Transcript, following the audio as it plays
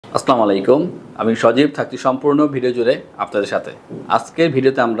আসসালামু আলাইকুম। আমি সজীব থাকছি সম্পূর্ণ ভিডিও জুড়ে আপনাদের সাথে। আজকের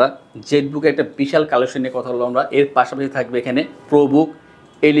ভিডিওতে আমরা জেটবুকের একটা বিশাল কালেকশন নিয়ে কথা বলবো আমরা। এর পাশাপাশি থাকবে এখানে প্রো বুক,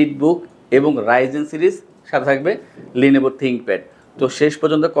 এলিট বুক এবং রাইজেন সিরিজ, সাথে থাকবে লিনোভো থিংকপ্যাড। তো শেষ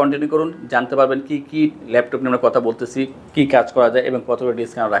পর্যন্ত কন্টিনিউ করুন, জানতে পারবেন কি কি ল্যাপটপ নিয়ে আমরা কথা বলতেছি, কি কাজ করা যায় এবং কত করে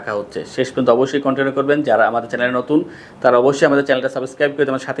ডিসকাউন্ট রাখা হচ্ছে। শেষ পর্যন্ত অবশ্যই কন্টিনিউ করবেন। যারা আমাদের চ্যানেলে নতুন তারা অবশ্যই আমাদের চ্যানেলটা সাবস্ক্রাইব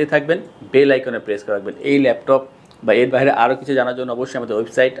করে আমার সাথেই থাকবেন, বেল আইকনে প্রেস করে রাখবেন। এই ল্যাপটপ বা এর বাইরে আরও কিছু জানার জন্য অবশ্যই আমাদের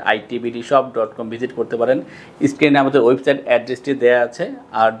ওয়েবসাইট itbdshop.com ভিজিট করতে পারেন। স্ক্রিনে আমাদের ওয়েবসাইট অ্যাড্রেসটি দেওয়া আছে।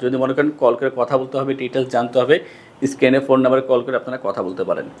 আর যদি মনে করেন কল করে কথা বলতে হবে, ডিটেলস জানতে হবে, স্ক্রিনে ফোন নাম্বারে কল করে আপনারা কথা বলতে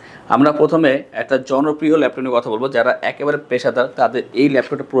পারেন। আমরা প্রথমে একটা জনপ্রিয় ল্যাপটপ নিয়ে কথা বলবো। যারা একেবারে পেশাদার তাদের এই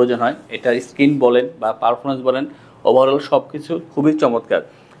ল্যাপটপটা প্রয়োজন হয়। এটার স্ক্রিন বলেন বা পারফরমেন্স বলেন, ওভারঅল সব কিছু খুবই চমৎকার।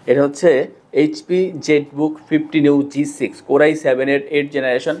 এটা হচ্ছে HP Jetbook 15U G6 core i 7-এর 8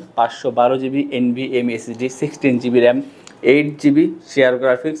 generation, 512GB NVMe SSD, 16GB RAM, 8GB share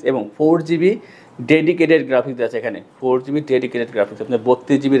graphics এবং 4GB ডেডিকেটেড গ্রাফিক্স আছে এখানে। 4GB ডেডিকেটেড গ্রাফিক্স, আপনি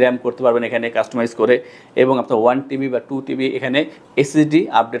 32GB র্যাম করতে পারবেন এখানে কাস্টমাইজ করে, এবং আপনার 1TB বা 2TB এখানে SSD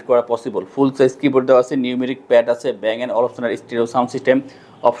আপডেট করা পসিবল। ফুল সাইজ কিবোর্ড দেওয়া আছে, নিউমেরিক প্যাড আছে, ব্যাং and অলপশনাল stereo sound system,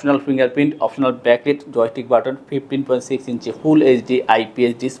 optional fingerprint, optional backlit, joystick button, 15.6 inch full HD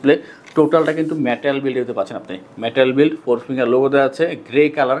IPS display. টোটালটা কিন্তু মেটাল বিল্ড হতে পারছেন আপনি। মেটাল বিল্ড, 4 ফিঙ্গার লোগো দেওয়া আছে, গ্রে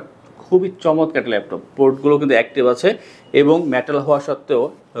কালার, খুবই চমৎকার ল্যাপটপ। পোর্টগুলো কিন্তু অ্যাক্টিভ আছে এবং মেটাল হওয়া সত্ত্বেও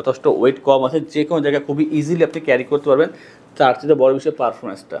যথেষ্ট ওয়েট কম আছে, যে কোনো জায়গায় খুবই ইজিলি আপনি ক্যারি করতে পারবেন। তার চেয়ে বড় বিষয়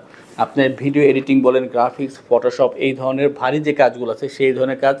পারফরমেন্সটা। আপনার ভিডিও এডিটিং বলেন, গ্রাফিক্স, ফটোশপ, এই ধরনের ভারী যে কাজগুলো আছে সেই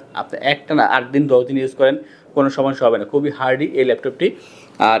ধরনের কাজ আপনি একটা না 8 দিন 10 দিন ইউজ করেন, কোনো সমস্যা হবে না। খুবই হার্ডি এই ল্যাপটপটি।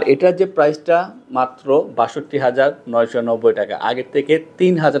 আর এটার যে প্রাইসটা মাত্র ৬২,৯৯০ টাকা, আগের থেকে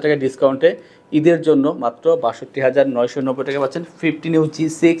 ৩,০০০ টাকা ডিসকাউন্টে ঈদের জন্য মাত্র ৬২,৯৯০ টাকা পাচ্ছেন। 15U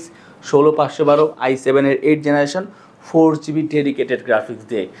G6 16512 i7-এর 8 generation, 4GB dedicated graphics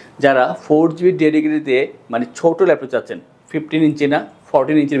দিয়ে। যারা 4GB ডেডিকেটেড দিয়ে মানে ছোটো ল্যাপটপ চাচ্ছেন, 15 ইঞ্চি না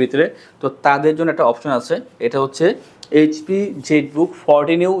 14 ইঞ্চির ভিতরে, তো তাদের জন্য একটা অপশন আছে। এটা হচ্ছে HP Jetbook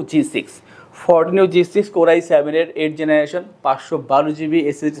 14U G6 core i 7-এর 8 generation, 512GB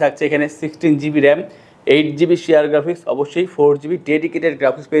SSD থাকছে এখানে, 16GB RAM, 8GB share graphics, অবশ্যই 4GB ডেডিকেটেড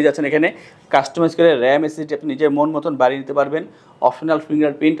গ্রাফিক্স পেয়ে যাচ্ছেন এখানে। কাস্টমাইজ করে র্যাম SSD আপনি নিজের মন মতন বাড়িয়ে নিতে পারবেন। Optional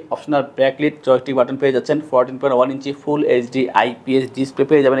fingerprint, optional backlit, joystick button পেয়ে যাচ্ছেন, 14.1 ইঞ্চি ফুল এইচডি IPS ডিসপ্লে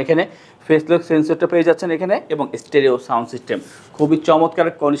পেয়ে যাবেন এখানে, ফেস লক সেন্সরটা পেয়ে যাচ্ছেন এখানে, এবং স্টেরিও সাউন্ড সিস্টেম। খুবই চমৎকার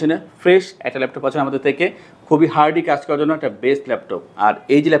কন্ডিশনে ফ্রেশ একটা ল্যাপটপ আছেন আমাদের থেকে। খুবই হার্ডি কাজ করার জন্য একটা বেস্ট ল্যাপটপ। আর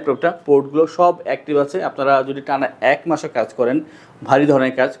এই যে ল্যাপটপটা, পোর্টগুলো সব অ্যাক্টিভ আছে। আপনারা যদি টানা 1 মাসও কাজ করেন, ভারী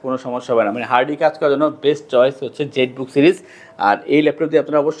ধরনের কাজ, কোনো সমস্যা হবে না। মানে হার্ডি কাজ করার জন্য বেস্ট চয়েস হচ্ছে জেটবুক সিরিজ। আর এই ল্যাপটপ দিয়ে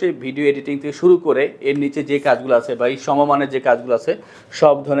আপনারা অবশ্যই ভিডিও এডিটিং থেকে শুরু করে এর নিচে যে কাজগুলো আছে বা এই সমমানের যে কাজগুলো আছে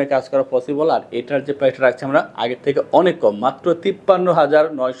সব ধরনের কাজ করা পসিবল। আর এটার যে প্রাইসটা রাখছি আমরা আগের থেকে অনেক কম, মাত্র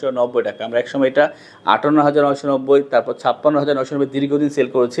 53,990 টাকা। আমরা একসময় এটা 58,990, তারপর 56,990 দীর্ঘদিন সেল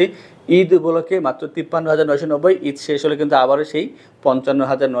করেছি। ঈদ উপলক্ষে মাত্র 53,990, ঈদ শেষ হলে কিন্তু আবারও সেই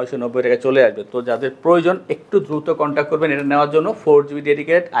 55,990 টাকা চলে আসবে। তো যাদের প্রয়োজন একটু দ্রুত কন্ট্যাক্ট করবেন এটা নেওয়ার জন্য। 4GB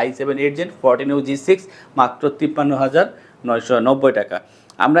dedicated i7 8 Gen 14U G6 মাত্র 53,990 টাকা।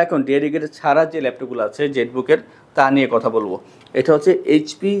 আমরা এখন ডেডিকেটেড ছাড়া যে ল্যাপটপগুলো আছে জেটবুকের তা নিয়ে কথা বলবো। এটা হচ্ছে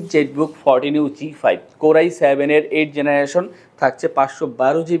HP Jetbook 14U G5 core i 7-এর 8 generation, থাকছে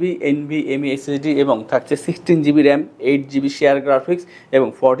 512GB NVMe SSD এবং থাকছে 16GB RAM, 8GB share graphics এবং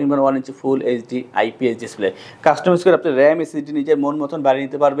 14.1 ইঞ্চি full HD IPS display. Customise করে আপনি র্যাম SSD নিজের মন মতন বাড়িয়ে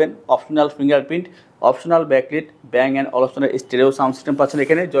নিতে পারবেন। Optional fingerprint, optional backlit, bang and অলপশনাল stereo sound system পাচ্ছেন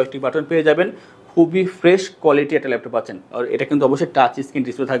এখানে, জয়স্টিক বাটন পেয়ে যাবেন। খুবই ফ্রেশ কোয়ালিটি একটা ল্যাপটপ পাচ্ছেন। আর এটা কিন্তু অবশ্যই টাচ স্ক্রিন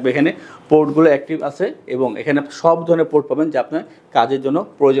ডিসপ্লে থাকবে এখানে। পোর্টগুলো অ্যাক্টিভ আছে এবং এখানে সব ধরনের পোর্ট পাবেন যা আপনার কাজের জন্য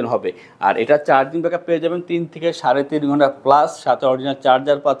প্রয়োজন হবে। আর এটা চার্জিং ব্যাকআপ পেয়ে যাবেন 3 থেকে 3.5 ঘন্টা প্লাস, সাথে অরিজিনাল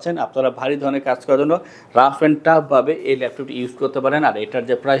চার্জার পাচ্ছেন। আপনারা ভারী ধরনের কাজ করার জন্য রাফ অ্যান্ড টাফভাবে এই ল্যাপটপটি ইউজ করতে পারেন। আর এটার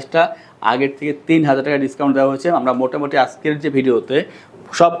যে প্রাইসটা আগের থেকে 3,000 টাকা ডিসকাউন্ট দেওয়া হয়েছে। আমরা মোটামুটি আজকের যে ভিডিওতে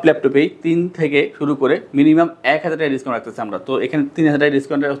সব ল্যাপটপেই 3 থেকে শুরু করে মিনিমাম 1,000 টাকা ডিসকাউন্ট রাখতেছি আমরা। তো এখানে 3,000 টাকা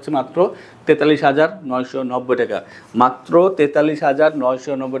ডিসকাউন্ট হচ্ছে মাত্র 43,990 টাকা। মাত্র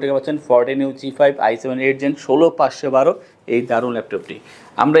 43,990 টাকা পাচ্ছেন 14U G5 i7 8 Gen 16512 এই দারুণ ল্যাপটপটি।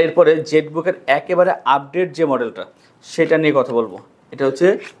 আমরা এরপরে জেটবুকের একেবারে আপডেট যে মডেলটা সেটা নিয়ে কথা বলবো। এটা হচ্ছে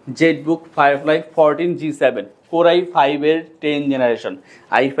Jetbook firefly 14 G7 core i 5-এর 10 generation,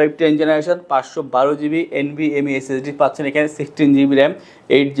 i5 10 generation, 512GB NVMe SSD পাচ্ছেন এখানে, 16GB RAM,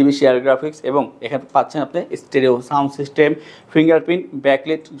 8GB share graphics এবং এখানে পাচ্ছেন আপনি stereo sound system, fingerprint,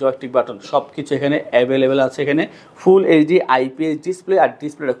 backlit, joystick button সব কিছু এখানে অ্যাভেলেবেল আছে এখানে। ফুল এইচডি IPS ডিসপ্লে, আর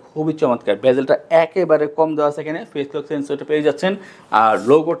ডিসপ্লেটা খুবই চমৎকার। বেজেলটা একেবারে কম দেওয়া আছে এখানে, ফেস লক সেন্সরটা পেয়ে যাচ্ছেন। আর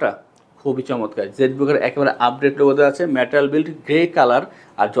লোগোটা খুবই চমৎকার। জেটবুকের একেবারে আপডেট লোগো দেওয়া আছে, মেটাল বিল্ড, গ্রে কালার,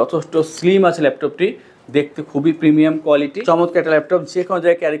 আর যথেষ্ট স্লিম আছে ল্যাপটপটি, দেখতে খুবই প্রিমিয়াম কোয়ালিটি। চমৎকার একটা ল্যাপটপ, যে কোনো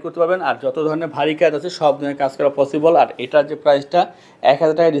জায়গায় ক্যারি করতে পারবেন। আর যত ধরনের ভারী কাজ আছে সব ধরনের কাজ করা পসিবল। আর এটার যে প্রাইসটা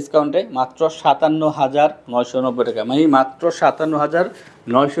 1000 টাকা ডিসকাউন্টে মাত্র 57,990 টাকা, মানে মাত্র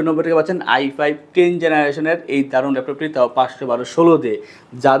 57,990 টাকা পাচ্ছেন i5 10 জেনারেশনের এই দারুণ ল্যাপটপটি, তাও 512/16 দিয়ে।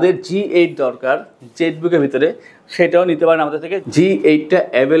 যাদের G8 দরকার জেটবুকের ভিতরে সেটাও নিতে পারেন আমাদের থেকে। G8টা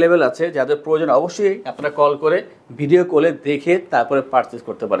অ্যাভেলেবেল আছে, যাদের প্রয়োজন অবশ্যই আপনারা কল করে ভিডিও কলে দেখে তারপরে পারচেস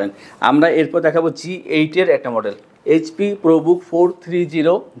করতে পারেন। আমরা এরপর দেখাবো G8-এর একটা model, HP ProBook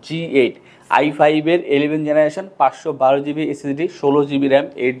 430 G8 i5-এর 11 generation, 512 GB SSD, 16 GB RAM,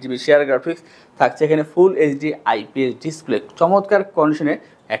 8 GB share graphics, থাকছে এখানে ফুল HD IPS ডিসপ্লে। চমৎকার কন্ডিশনে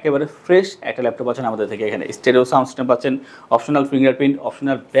একেবারে ফ্রেশ একটা ল্যাপটপ পাচ্ছেন আমাদের থেকে। এখানে স্টেরিও সাউন্ড সিস্টেম পাচ্ছেন, optional fingerprint,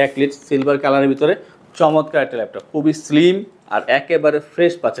 optional backlit, silver কালারের ভিতরে চমৎকার একটা ল্যাপটপ, খুবই স্লিম আর একেবারে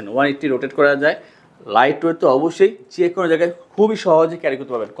ফ্রেশ পাচ্ছেন। 180 রোটেট করা যায়, লাইট ওয়েট তো অবশ্যই, যে কোনো জায়গায় খুবই সহজে ক্যারি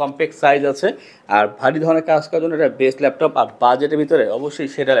করতে পারবেন। কম্প্যাক্ট সাইজ আছে আর ভারী ধরনের কাজ করার জন্য এটা বেস্ট ল্যাপটপ। আর বাজেটের ভিতরে অবশ্যই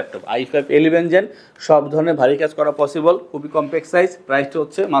সেটা ল্যাপটপ, i5 11 জেন, সব ধরনের ভারী কাজ করা পসিবল, খুবই কম্প্যাক্ট সাইজ। প্রাইসটা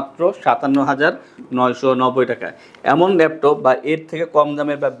হচ্ছে মাত্র 57,990 টাকা। এমন ল্যাপটপ বা এর থেকে কম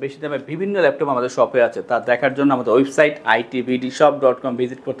দামের বা বেশি দামের বিভিন্ন ল্যাপটপ আমাদের শপে আছে, তা দেখার জন্য আমাদের ওয়েবসাইট itvdshop.com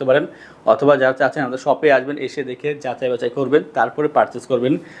ভিজিট করতে পারেন, অথবা যারা চাচ্ছেন আমাদের শপে আসবেন, এসে দেখে যাচাই বাছাই করবেন, তারপরে পারচেস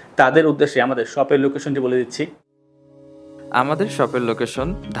করবেন। তাদের উদ্দেশ্যে আমাদের শপের লোকেশনটি বলে দিচ্ছি। আমাদের শপের লোকেশন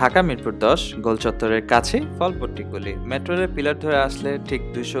ঢাকা মিরপুর 10 গোলচত্বরের কাছে ফলপট্টি গলি। মেট্রো রেল পিলার ধরে আসলে ঠিক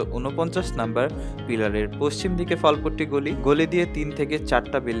 249 নাম্বার পিলারের পশ্চিম দিকে ফলপট্টি গলি। গলি দিয়ে 3 থেকে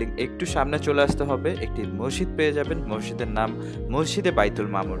 4টা বিল্ডিং একটু সামনে চলে আসতে হবে, একটি মসজিদ পেয়ে যাবেন। মসজিদের নাম মসজিদে বাইতুল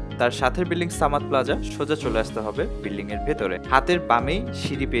মামুর। তার সাথের বিল্ডিং সামাদ প্লাজা, সোজা চলে আসতে হবে বিল্ডিং এর ভেতরে। হাতের বামেই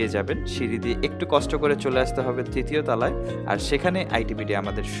সিঁড়ি পেয়ে যাবেন, সিঁড়ি দিয়ে একটু কষ্ট করে চলে আসতে হবে 3য় তলায়, আর সেখানে আইটিবিডি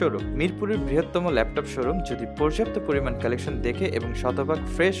আমাদের শোরুম। মিরপুরের বৃহত্তম ল্যাপটপ শোরুম। যদি পর্যাপ্ত পরিমাণ কালেকশন দেখে এবং শতভাগ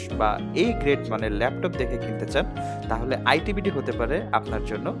ফ্রেশ বা এই গ্রেড মানের ল্যাপটপ দেখে কিনতে চান, তাহলে আইটিবিডি হতে পারে আপনার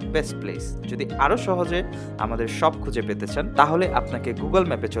জন্য বেস্ট প্লেস। যদি আরো সহজে আমাদের শপ খুঁজে পেতে চান, তাহলে আপনাকে গুগল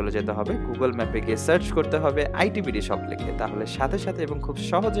ম্যাপে চলে যেতে হবে। গুগল ম্যাপে গিয়ে সার্চ করতে হবে আইটিবিডি শপ লিখে, তাহলে সাথে সাথে এবং খুব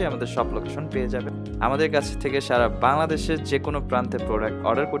সহজেই আমাদের শপ লোকেশন পেয়ে যাবেন। আমাদের কাছ থেকে সারা বাংলাদেশের যে কোনো প্রান্তে প্রোডাক্ট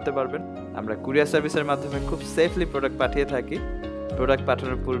অর্ডার করতে পারবেন। আমরা কুরিয়ার সার্ভিসের মাধ্যমে খুব সেফলি প্রোডাক্ট পাঠিয়ে থাকি। প্রোডাক্ট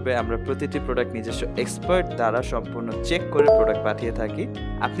পাঠানোর পূর্বে আমরা প্রতিটি প্রোডাক্ট নিজস্ব এক্সপার্ট দ্বারা সম্পূর্ণ চেক করে প্রোডাক্ট পাঠিয়ে থাকি।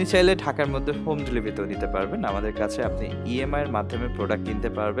 আপনি চাইলে ঢাকার মধ্যে হোম ডেলিভারিতেও নিতে পারবেন। আমাদের কাছে আপনি ইএমআই এর মাধ্যমে প্রোডাক্ট কিনতে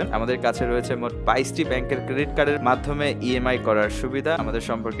পারবেন। আমাদের কাছে রয়েছে মোট 22টি ব্যাংকের ক্রেডিট কার্ডের মাধ্যমে ইএমআই করার সুবিধা। আমাদের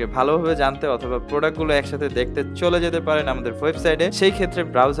সম্পর্কে ভালোভাবে জানতে অথবা প্রোডাক্টগুলো একসাথে দেখতে চলে যেতে পারেন আমাদের ওয়েবসাইটে। সেই ক্ষেত্রে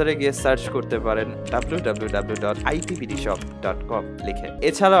ব্রাউজারে গিয়ে সার্চ করতে পারেন www.itvdshop.com লিখে।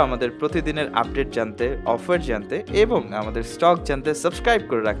 এছাড়াও আমাদের প্রতিদিনের আপডেট জানতে, অফার জানতে এবং আমাদের স্টক জানতে সাবস্ক্রাইব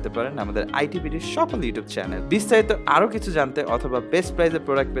করে রাখতে পারেন আমাদের আইটিবিডির সকল ইউটিউব চ্যানেল। বিস্তারিত আরো কিছু জানতে অথবা বেস্ট প্রাইসে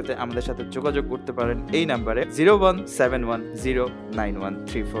প্রোডাক্ট পেতে আমাদের সাথে যোগাযোগ করতে পারেন এই নাম্বারে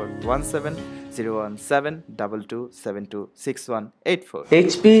 01710913417 01722726184।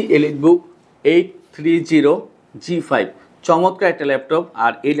 HP EliteBook 830 G5 চমৎকার একটা ল্যাপটপ।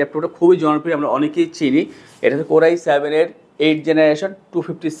 আর এই ল্যাপটপটা খুবই জনপ্রিয়, আমরা অনেকেই চিনি। এটাতে Core i7-এর 8 generation,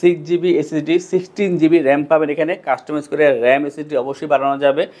 256 GB SSD, 16 GB RAM পাবেন। এখানে কাস্টমাইজ করে র্যাম SSD অবশ্যই বাড়ানো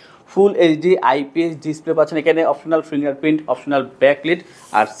যাবে। ফুল HD IPS ডিসপ্লে পাচ্ছেন এখানে, অপশনাল ফিঙ্গারপ্রিন্ট, অপশনাল ব্যাকলিট,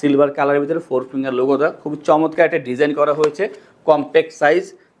 আর সিলভার কালারের ভিতরে 4 ফিঙ্গার লোগোটা খুব চমৎকার একটা ডিজাইন করা হয়েছে। কম্প্যাক্ট সাইজ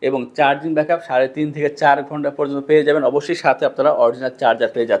এবং চার্জিং ব্যাকআপ 3.5 থেকে 4 ঘন্টা পর্যন্ত পেয়ে যাবেন। অবশ্যই সাথে আপনারা অরিজিনাল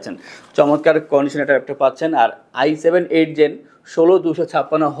চার্জার পেয়ে যাচ্ছেন। চমৎকার কন্ডিশনে একটা ল্যাপটপ পাচ্ছেন। আর i7 8 জেন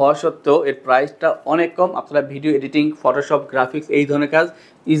 16256 হওয়া সত্ত্বেও এর প্রাইসটা অনেক কম। আপনারা ভিডিও এডিটিং, ফটোশপ, গ্রাফিক্স এই ধরনের কাজ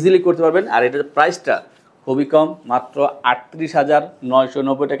ইজিলি করতে পারবেন। আর এটার প্রাইসটা খুবই কম, মাত্র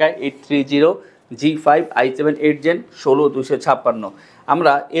 38,990 টাকায় 830 G5 i7 8 জেন 16256।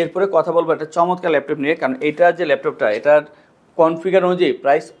 আমরা এরপরে কথা বলবো একটা চমৎকার ল্যাপটপ নিয়ে, কারণ এটার যে ল্যাপটপটা এটার কনফিগার অনুযায়ী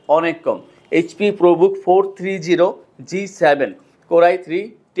প্রাইস অনেক কম। HP ProBook 430 G7 Core i3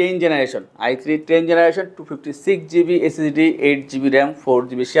 10 generation, i3 10 generation, 256 GB SSD, 8 GB RAM, 4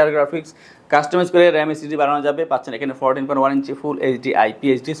 GB share graphics, customise করে র্যাম SSD বাড়ানো যাবে। পাচ্ছেন এখানে 14.1 ইঞ্চি ফুল HD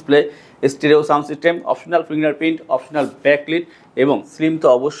IPS display, stereo sound system, optional fingerprint, optional backlit এবং স্লিম তো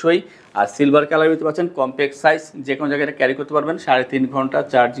অবশ্যই। আর সিলভার কালার ভিতরে পাচ্ছেন, কম্প্যাক্ট সাইজ, যে কোনো জায়গায় ক্যারি করতে পারবেন। 3.5 ঘন্টা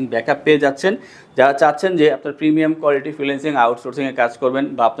চার্জিং ব্যাকআপ পেয়ে যাচ্ছেন। যারা চাচ্ছেন যে আপনার প্রিমিয়াম কোয়ালিটি ফ্রিল্যান্সিং, আউটসোর্সিংয়ে কাজ করবেন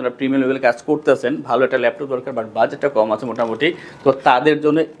বা আপনারা প্রিমিয়াম লেভেলে কাজ করতেছেন, ভালো একটা ল্যাপটপ দরকার বাট বাজেটটা কম আছে মোটামুটি, তো তাদের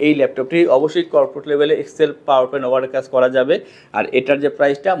জন্য এই ল্যাপটপটি অবশ্যই কর্পোরেট লেভেলে এক্সেল, পাওয়ার পয়েন্ট, ওয়ার্ডের কাজ করা যাবে। আর এটার যে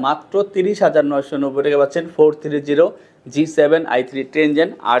প্রাইসটা মাত্র 30,990 টাকা পাচ্ছেন 430 G7 i3 10 Gen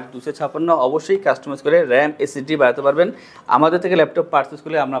 8 256 অবশ্যই কাস্টমাইজ করে র্যাম এসএসডি বাড়াতে পারবেন। আমাদের থেকে ল্যাপটপ পারচেস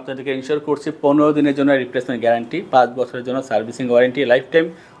করলে আমরা আপনাদেরকে ইনশিওর করছি 15 দিনের জন্য রিপ্লেসমেন্ট গ্যারান্টি, 5 বছরের জন্য servicing warranty, life time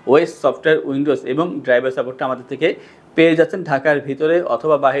OS software Windows এবং ড্রাইভার সাপোর্টটা আমাদের থেকে পেয়ে যাচ্ছেন। ঢাকার ভিতরে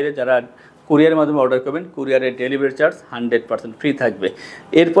অথবা বাইরে যারা কুরিয়ারের মাধ্যমে অর্ডার করবেন, কুরিয়ারের ডেলিভারি চার্জ 100% ফ্রি থাকবে।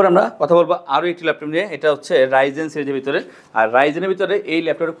 এরপর আমরা কথা বলবো আরও একটি ল্যাপটপ নিয়ে, এটা হচ্ছে রাইজেন সিরিজের ভিতরে। আর রাইজেনের ভিতরে এই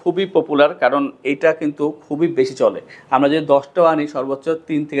ল্যাপটপটা খুবই পপুলার, কারণ এইটা কিন্তু খুবই বেশি চলে। আমরা যদি 10টাও আনি সর্বোচ্চ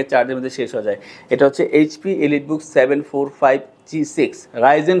 3 থেকে 4 দিনের মধ্যে শেষ হয়ে যায়। এটা হচ্ছে HP EliteBook 745G6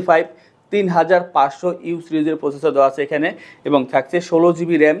 Ryzen 5 3500U সিরিজের প্রসেসর দেওয়া আছে এখানে, এবং থাকছে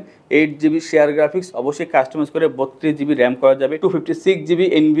 16GB RAM, 8GB share graphics, অবশ্যই কাস্টমাইজ করে 32GB র্যাম করা যাবে, 256GB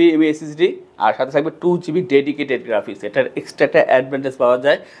NVMe SSD, আর সাথে থাকবে 2GB ডেডিকেটেড গ্রাফিক্স। এটার এক্সট্রা একটা অ্যাডভান্টেজ পাওয়া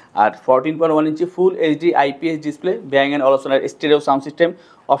যায়। আর 14.1 ইঞ্চি full HD IPS display, bang and অলসন stereo sound system,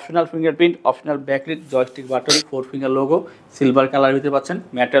 optional fingerprint, optional backlit, joystick button, 4 finger logo, silver colour ভিতরে পাচ্ছেন,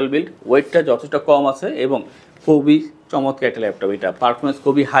 মেটাল বিল্ড, ওয়েটটা যথেষ্ট কম আছে এবং খুবই চমৎকার একটা ল্যাপটপ। এটা পারফরমেন্স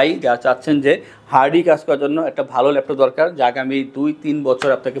খুবই হাই। যারা চাচ্ছেন যে হার্ডি কাজ করার জন্য একটা ভালো ল্যাপটপ দরকার, যা আগামী 2-3 বছর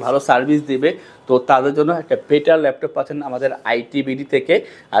আপনাকে ভালো সার্ভিস দিবে, তো তাদের জন্য একটা বেটার ল্যাপটপ পাচ্ছেন আমাদের ITBD থেকে।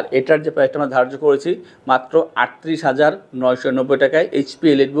 আর এটার যে প্রাইসটা আমরা ধার্য করেছি মাত্র 38,990 টাকায়, HP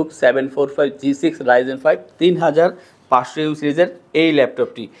EliteBook 745G6 Ryzen 5 3500U সিরিজের এই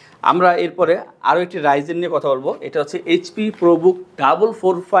ল্যাপটপটি। আমরা এরপরে আরও একটি রাইজেন নিয়ে কথা বলবো। এটা হচ্ছে HP ProBook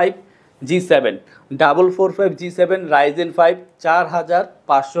 445G7 Ryzen 5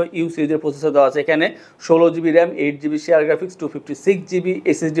 4500U সিরিজের প্রসেসর দেওয়া আছে এখানে, 16GB RAM, 8GB share graphics, 256GB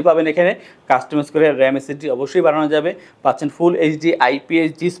SSD পাবেন এখানে, কাস্টমাইজ করে র্যাম SSD অবশ্যই বাড়ানো যাবে। পাচ্ছেন full HD IPS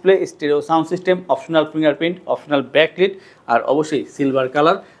display, stereo sound system, optional fingerprint, optional backlit, আর অবশ্যই সিলভার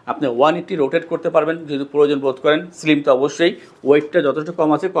কালার। আপনি 180 রোটেট করতে পারবেন যদি প্রয়োজন বোধ করেন। স্লিম তো অবশ্যই, ওয়েটটা যথেষ্ট কম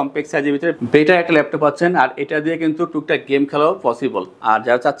আছে, কম্প্যাক্ট সাইজের ভিতরে বেটার একটা ল্যাপটপ পাচ্ছেন। আর এটা দিয়ে কিন্তু টুকটাক গেম খেলাও পসিবল। আর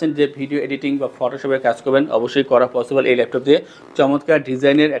যারা চাচ্ছেন যে ভিডিও এডিটিং বা ফটোশপের কাজ করবেন, অবশ্যই করা পসিবল এই ল্যাপটপ দিয়ে। চমৎকার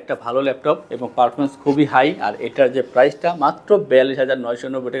ডিজাইনের একটা ভালো ল্যাপটপ এবং পারফরমেন্স খুবই হাই। আর এটার যে প্রাইসটা মাত্র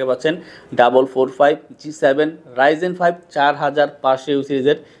 42,990 টাকা পাচ্ছেন। 445G7 রাইজেন 5 4500U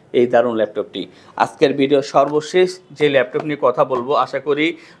সিরিজের এই দারুণ ল্যাপটপটি। আজকের ভিডিও সর্বশেষ যে ল্যাপটপ নিয়ে কথা বলবো, আশা করি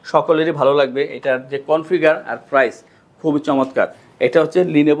সকলেরই ভালো লাগবে। এটার যে কনফিগার আর প্রাইস খুবই চমৎকার। এটা হচ্ছে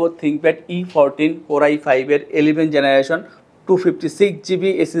Lenovo ThinkPad E14 Core i5 এর 11 generation, 256GB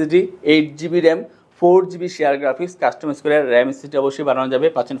SSD, 8GB RAM, 4GB share graphics, customise করে র্যাম SSD অবশ্যই বানানো যাবে।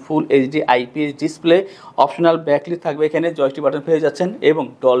 পাচ্ছেন full HD IPS display, optional backlit থাকবে এখানে, জয়স্টিক বাটন পেয়ে যাচ্ছেন এবং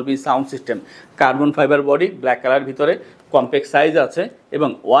Dolby sound system, carbon fibre body, black colour ভিতরে, কম্প্যাক্ট সাইজ আছে এবং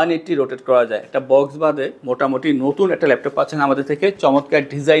 180 রোটেট করা যায়। একটা বক্স বাদে মোটামুটি নতুন একটা ল্যাপটপ পাচ্ছেন আমাদের থেকে, চমৎকার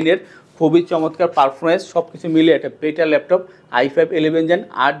ডিজাইনের, খুবই চমৎকার পারফরমেন্স, সব কিছু মিলিয়ে একটা বেটার ল্যাপটপ। i5 11 জেন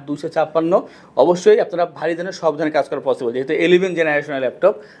 8256, অবশ্যই আপনারা ভারী ধরনের সব ধরনের কাজ করা পসিবল, যেহেতু 11 জেনারেশনের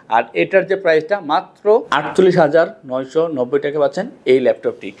ল্যাপটপ। আর এটার যে প্রাইসটা মাত্র 48,990 টাকা পাচ্ছেন এই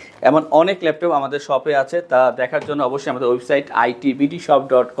ল্যাপটপটি। এমন অনেক ল্যাপটপ আমাদের শপে আছে, তা দেখার জন্য অবশ্যই আমাদের ওয়েবসাইট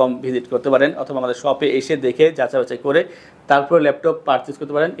itbdshop.com ভিজিট করতে পারেন, অথবা আমাদের শপে এসে দেখে যাচাই বাছাই করে তারপর ল্যাপটপ পারচেস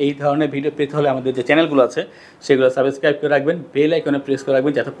করতে পারেন। এই ধরনের ভিডিও পেতে হলে আমাদের যে চ্যানেলগুলো আছে সেগুলো সাবস্ক্রাইব করে রাখবেন, বেল আইকনে প্রেস করে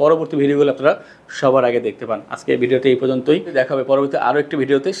রাখবেন, যাতে পরবর্তী ভিডিওগুলো আপনারা সবার আগে দেখতে পান। আজকে ভিডিওটা এই পর্যন্তই, দেখা হবে পরবর্তী আরও একটি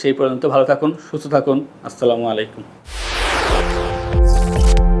ভিডিওতে। সেই পর্যন্ত ভালো থাকুন, সুস্থ থাকুন, আসসালামু আলাইকুম।